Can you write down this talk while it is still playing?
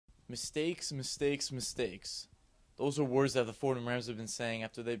Mistakes, mistakes, mistakes. Those are words that the Fordham Rams have been saying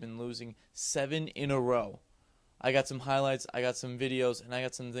after they've been losing 7 in a row. I got some highlights, I got some videos, and I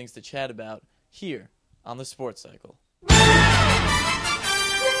got some things to chat about here on the Sports Cycle.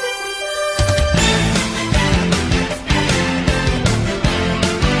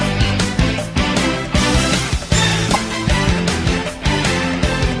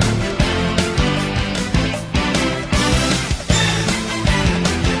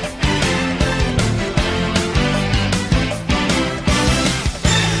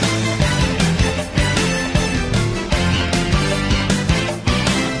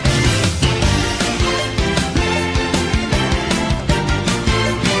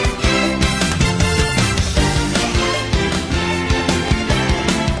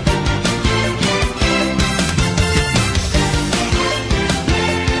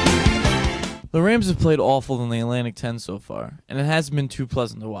 The Rams have played awful in the Atlantic 10 so far, and it hasn't been too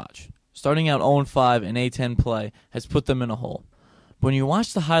pleasant to watch. Starting out 0-5 in A10 play has put them in a hole. But when you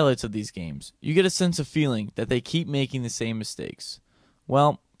watch the highlights of these games, you get a sense of feeling that they keep making the same mistakes.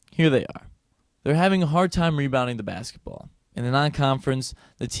 Well, here they are. They're having a hard time rebounding the basketball. In the non-conference,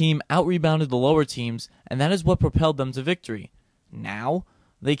 the team out-rebounded the lower teams, and that is what propelled them to victory. Now,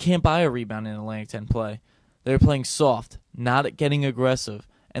 they can't buy a rebound in Atlantic 10 play. They're playing soft, not getting aggressive,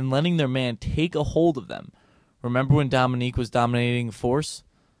 and letting their man take a hold of them. Remember when Dominique was dominating force?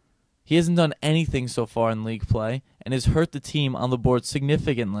 He hasn't done anything so far in league play and has hurt the team on the board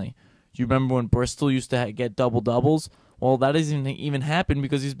significantly. Do you remember when Bristol used to get double-doubles? Well, that hasn't even happened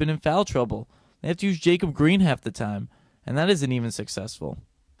because he's been in foul trouble. They have to use Jacob Green half the time, and that isn't even successful.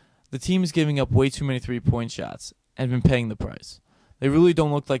 The team is giving up way too many three-point shots and been paying the price. They really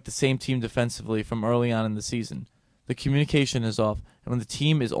don't look like the same team defensively from early on in the season. The communication is off, and when the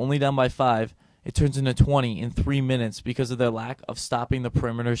team is only down by 5, it turns into 20 in 3 minutes because of their lack of stopping the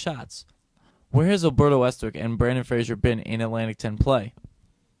perimeter shots. Where has Alberto Estwick and Brandon Frazier been in Atlantic 10 play?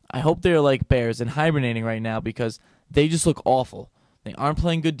 I hope they are like bears and hibernating right now because they just look awful. They aren't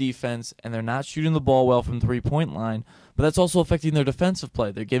playing good defense, and they're not shooting the ball well from three-point line, but that's also affecting their defensive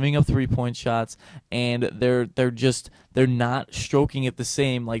play. They're giving up three-point shots, and they're not stroking it the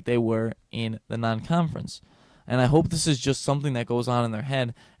same like they were in the non-conference. And I hope this is just something that goes on in their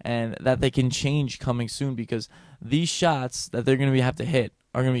head and that they can change coming soon because these shots that they're going to have to hit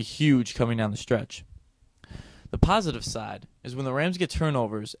are going to be huge coming down the stretch. The positive side is when the Rams get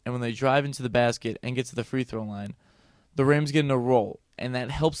turnovers and when they drive into the basket and get to the free throw line, the Rams get in a roll, and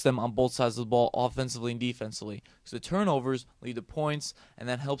that helps them on both sides of the ball offensively and defensively. So the turnovers lead to points, and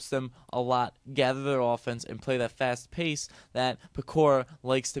that helps them a lot gather their offense and play that fast pace that Pecora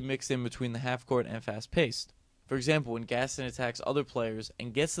likes to mix in between the half court and fast paced. For example, when Gaston attacks other players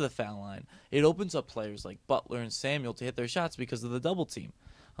and gets to the foul line, it opens up players like Butler and Samuel to hit their shots because of the double team.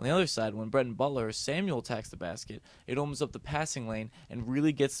 On the other side, when Brett and Butler or Samuel attacks the basket, it opens up the passing lane and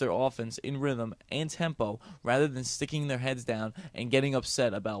really gets their offense in rhythm and tempo rather than sticking their heads down and getting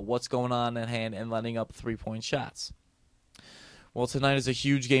upset about what's going on at hand and letting up three-point shots. Well, tonight is a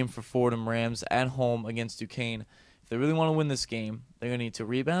huge game for Fordham Rams at home against Duquesne. If they really want to win this game, they're going to need to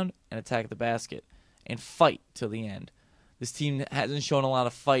rebound and attack the basket and fight till the end. This team hasn't shown a lot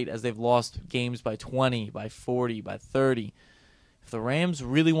of fight as they've lost games by 20, by 40, by 30. If the Rams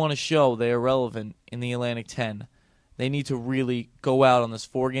really want to show they are relevant in the Atlantic 10, they need to really go out on this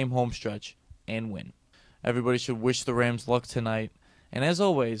 4-game home stretch and win. Everybody should wish the Rams luck tonight. And as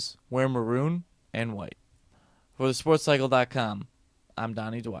always, wear maroon and white. For thesportscycle.com, I'm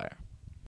Donnie Dwyer.